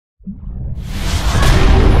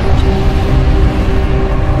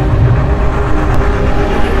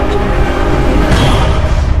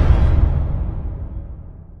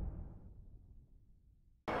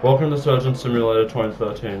Welcome to Surgeon Simulator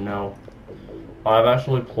 2013. Now, I've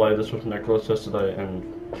actually played this with Nicholas yesterday, and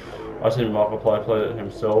I seen Markiplier play it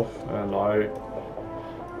himself, and right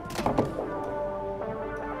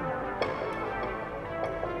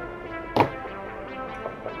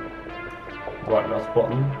mouse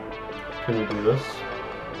button. Can you do this?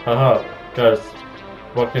 Haha, guys,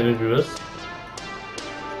 what can you do this?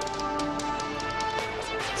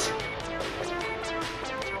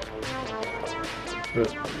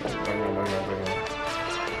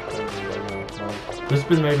 This has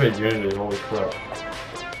been made by Unity, holy crap.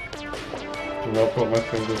 Do not put my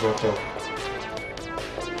fingers off of.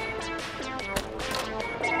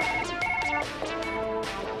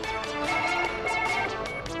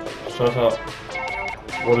 Shut up.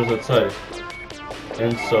 What does it say?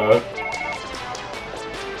 Insert.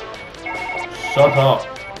 Shut up.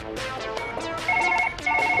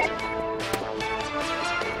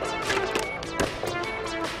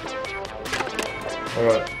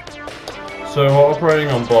 Alright. So we're operating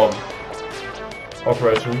on Bob.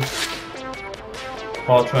 Operations.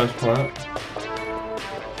 Heart transplant.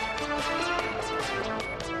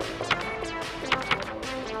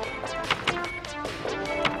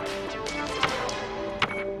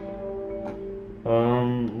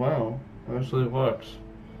 Wow. Actually works.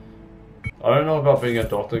 I don't know about being a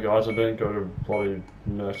doctor, guys. I didn't go to bloody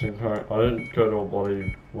nursing home. I didn't go to a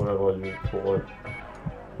bloody whatever you call it.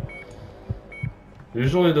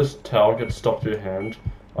 Usually this towel gets stuck to your hand.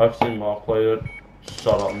 I've seen Mark play it.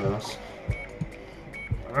 Shut up, nurse.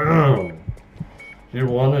 You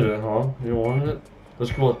wanted it, huh? You wanted it?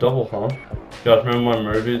 Let's call it double, huh? Guys, remember my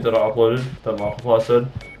movie that I uploaded? That Markiplier said?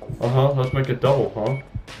 Uh-huh, let's make it double, huh?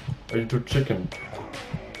 Are you too chicken?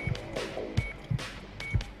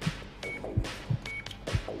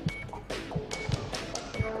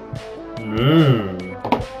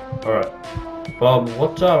 Alright. Bob,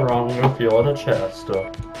 what's wrong with your chest?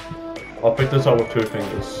 I'll pick this up with 2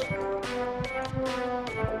 fingers.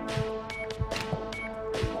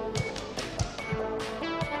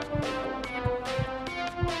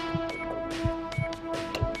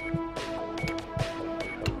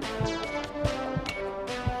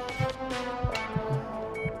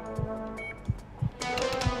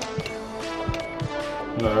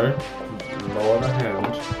 No. Lower the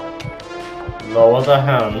hand. Lower the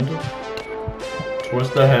hand.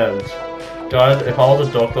 Twist the hand. Guys, if I was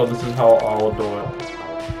a doctor, this is how I would do it.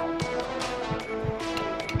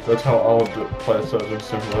 That's how I would play a Surgeon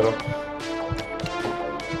Simulator.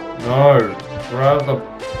 No! Grab the...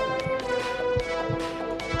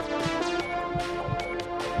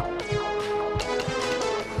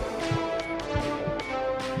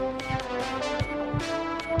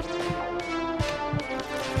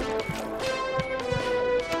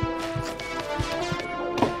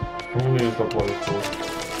 I'm gonna use the bloody tool.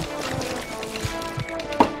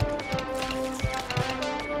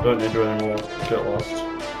 Don't need to anymore. Get lost.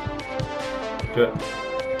 Get.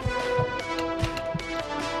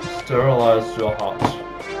 Sterilize your heart.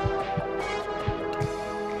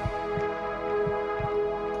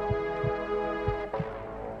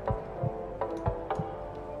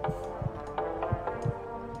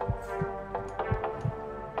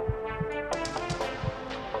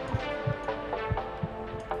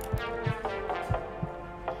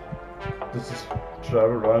 This is, should I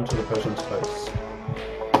have it right into the patient's face?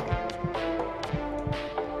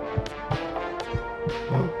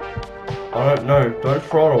 I don't know, don't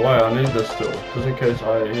throw it away, I need this still, just in case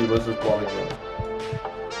he loses blood again.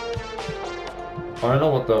 I don't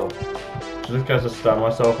know what the, just in case I stab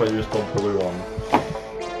myself, I use the blue one.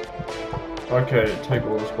 Okay, take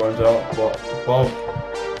all the bones out, but Bob,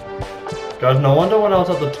 guys, no wonder when I was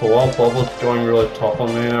at the tour, Bob was going really tough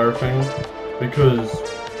on me and everything, because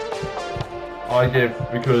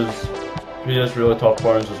he has really tough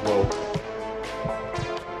bones as well.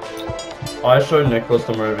 I showed Nicholas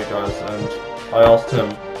the movie, guys, and I asked him,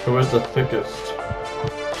 who is the thickest,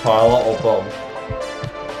 Tyler or Bob?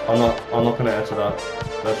 I'm not gonna answer that.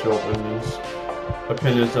 That's your opinions.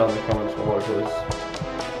 Opinions down in the comments below, please.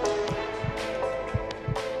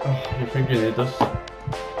 Oh, you think you need this?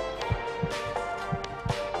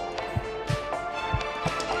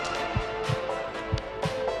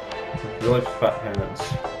 Really fat hands.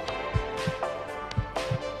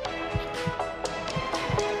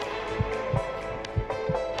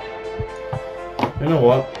 You know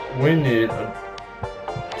what? We need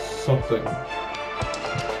something.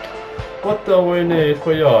 What do we need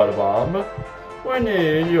for your Bob? We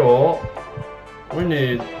need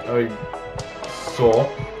a saw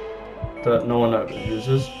that no one ever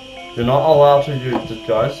uses. You're not allowed to use it,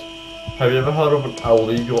 guys. Have you ever heard of an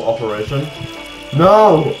illegal operation?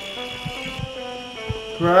 No!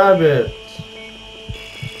 Grab it!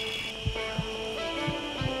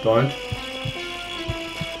 Don't.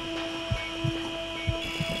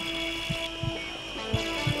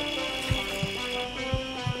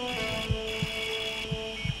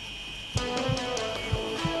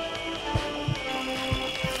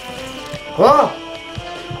 Ah!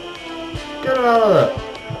 Get it out of there!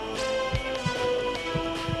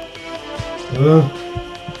 Ugh.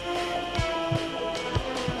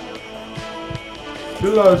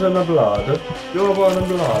 You're losing the blood. You're burning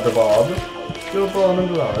blood, Bob. You're burning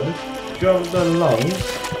blood. Grab the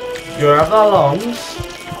lungs. Grab the lungs.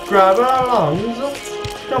 Grab the lungs.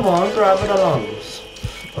 Come on, grab the lungs.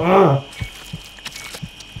 Ugh.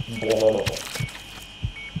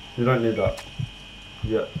 You don't need that.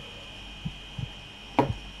 Yet.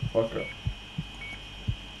 Okay.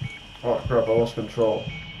 Oh crap, I lost control.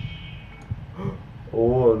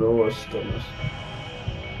 Oh no, it's stillness.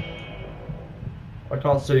 I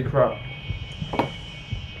can't see crap.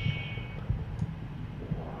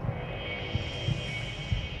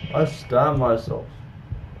 I stand myself.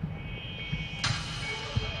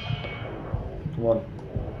 Come on.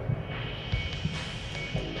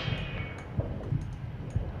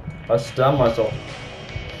 I stand myself.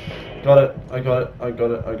 Got it. I got it. I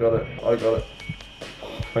got it. I got it. I got it.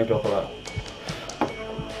 Thank God for that.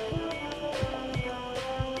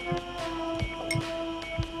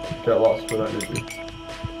 Get lost, we don't need you.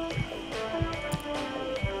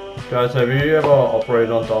 Guys, have you ever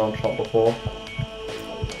operated on Donald Trump before?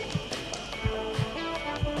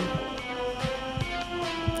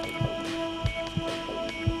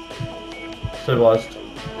 Stabilized.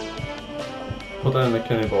 Put that in the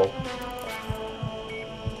kidney bowl.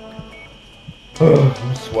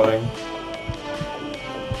 I'm sweating.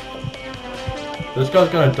 This guy's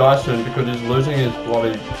gonna die soon because he's losing his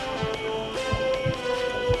bloody...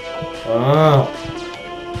 Ah.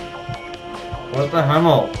 Where's the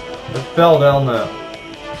hammer? It fell down there.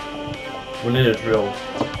 We need a drill.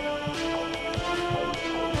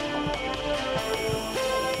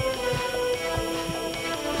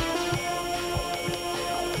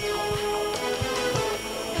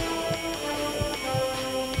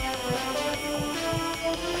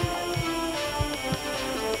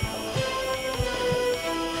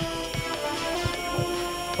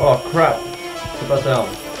 Oh crap. Put that down.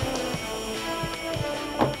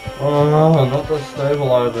 Oh, not the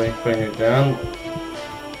stabilizing thing again.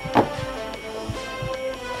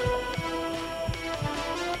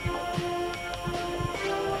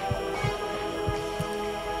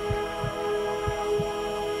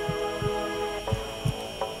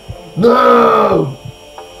 No!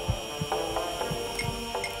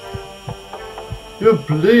 You're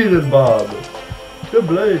bleeding, Bob. You're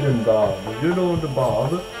bleeding, Bob. You know the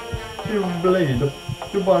Bob. You bleed.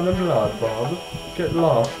 You're burning blood, Bob. Get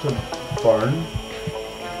lost to burn.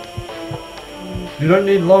 You don't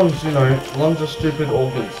need lungs, you know. Lungs are stupid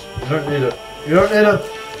organs. You don't need it. You don't need it.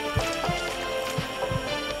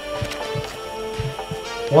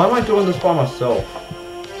 Why am I doing this by myself?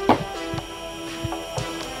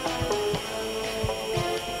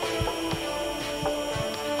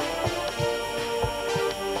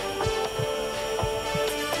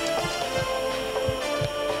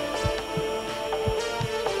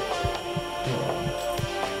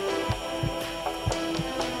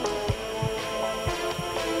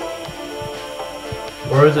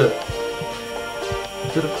 Where is it?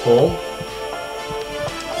 Did it fall?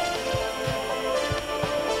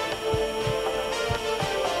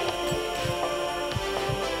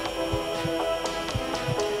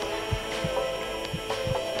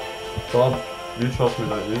 Bob, you trust me,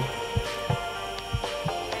 don't you?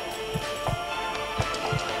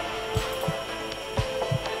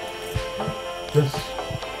 Yes.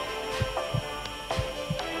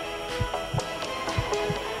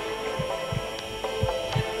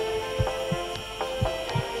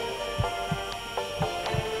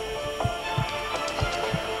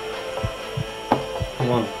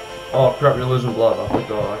 Come on. Oh crap, you're losing blood. I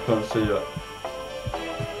forgot, I couldn't see it.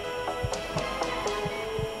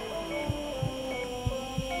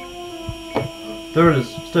 There it is.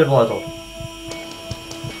 Stabilizer.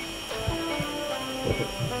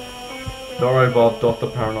 Don't worry, Bob. Dr.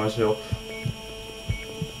 PARANO3 here.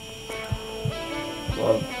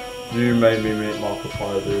 Bob, you made me meet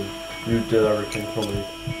Markiplier, dude. You did everything for me.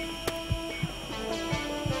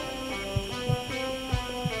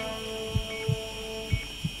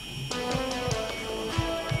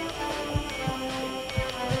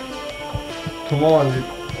 Come on, dude.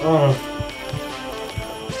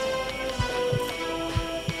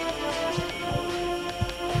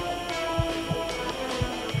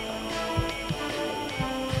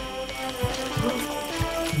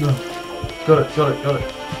 No. Got it, got it, got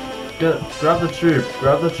it. Get it. Grab the tube,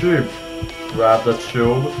 grab the tube. Grab the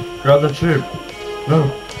tube, grab the tube.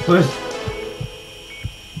 No, please.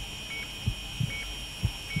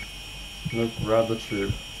 No, grab the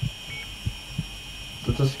tube.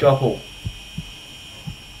 It's a scalpel.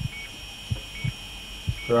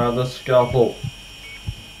 Grab the scalpel.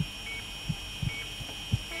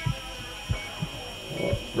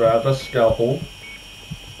 Grab the scalpel.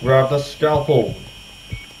 Grab the scalpel.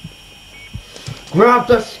 Grab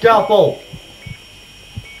the scalpel!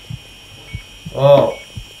 Oh.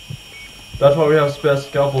 That's why we have spare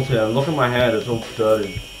scalpels here. And look at my hand, it's all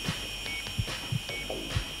dirty.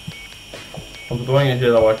 I'm doing it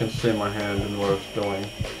here so I can see my hand and where it's going.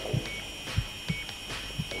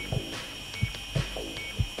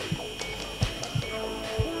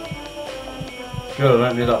 Good, I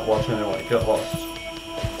don't need that watch anyway. Get lost.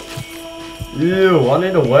 Ew, I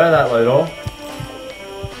need to wear that later.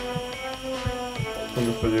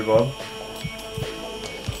 Something for you, Bob.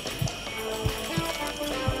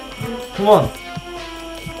 Come on.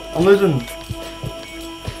 I'm losing.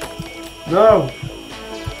 No.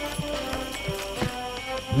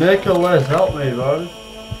 Nicholas, help me, bro.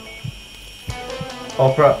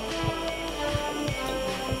 Oh crap.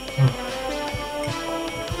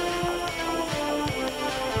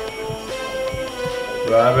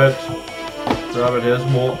 Grab it. Grab it, here's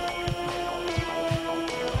more.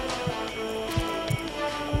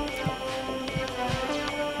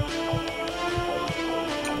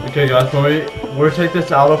 Okay guys, when we take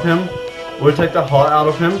this out of him, we take the heart out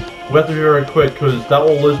of him, we have to be very quick because that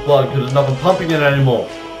will lose blood because there's nothing pumping it anymore.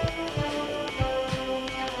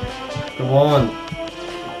 Come on.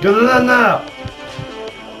 Get it in there!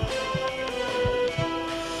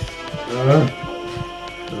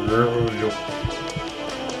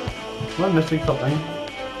 Am I missing something?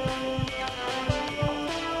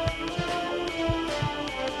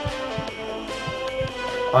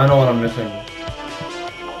 I know what I'm missing.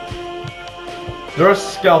 There are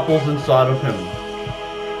scalpels inside of him.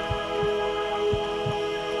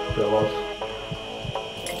 Get lost.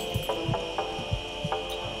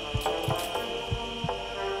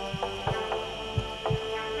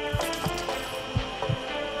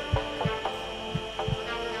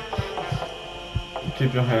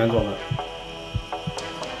 Keep your hands on it.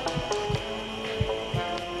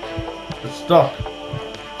 It's stuck.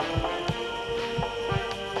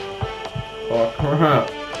 Oh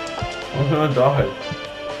crap. I'm gonna die.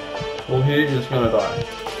 Well, he is gonna die.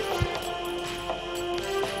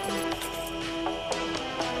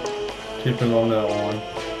 Keep him on that one.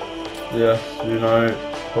 Yes, you know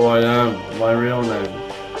who I am. My real name.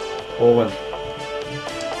 Owen.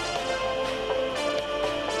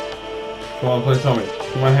 Come on, please tell me.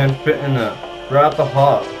 Can my hand fit in there? Grab the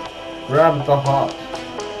heart. Grab the heart.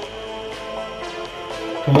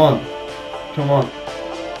 Come on. Come on.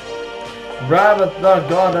 Grab it, the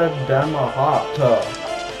goddamn heart.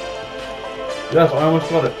 Yes, I almost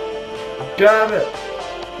got it. Grab it.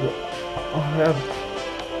 Oh, I have.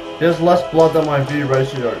 He has less blood than my V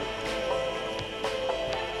ratio.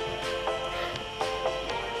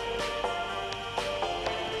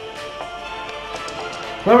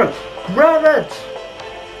 Grab it. Grab it.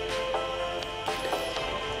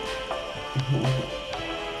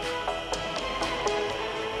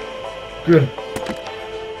 Good.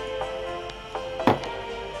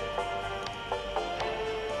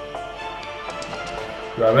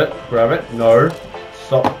 Grab it, grab it. No.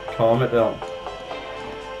 Stop. Calm it down.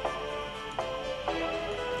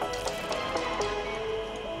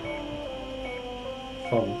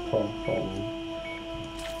 Fun.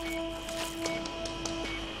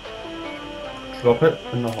 Drop it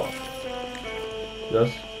in the hot.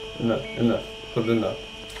 Yes. In there. Put it in there.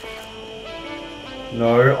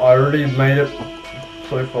 No, I already made it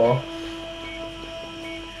so far.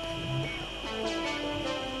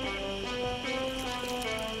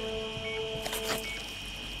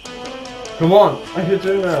 Come on! It's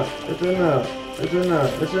in there! It's in there! It's in there!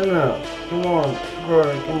 It's in there! Come on, bro!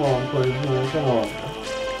 Come on, please, man! Come on!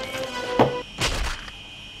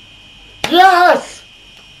 Yes!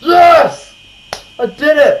 Yes! I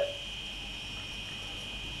did it!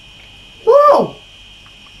 Woo!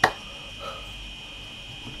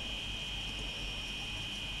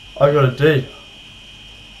 I got a D.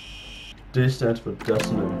 D stands for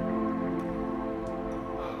destiny.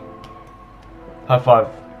 High five.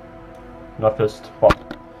 Not fist.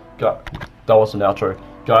 Fuck. God. That was an outro.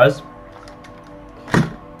 Guys.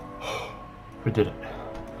 We did it.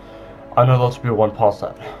 I know lots of people went past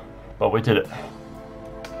that. But we did it.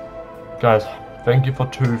 Guys, thank you for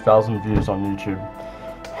 2,000 views on YouTube.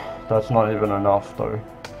 That's not even enough though.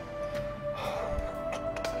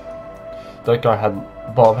 That guy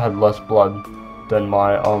Bob had less blood than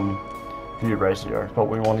my view ratio, but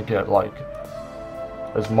we want to get like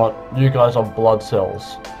as much. You guys are blood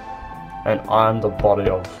cells, and I'm the body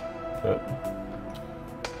of it.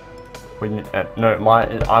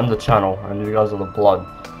 I'm the channel, and you guys are the blood.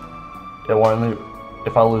 It will only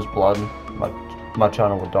if I lose blood, my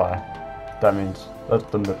channel will die. That means that's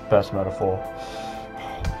the best metaphor.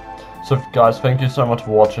 So guys, thank you so much for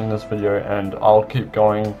watching this video, and I'll keep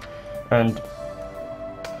going, and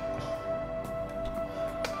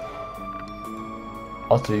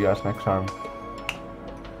I'll see you guys next time.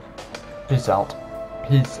 Peace out.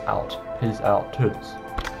 Peace out. Peace out. Toots.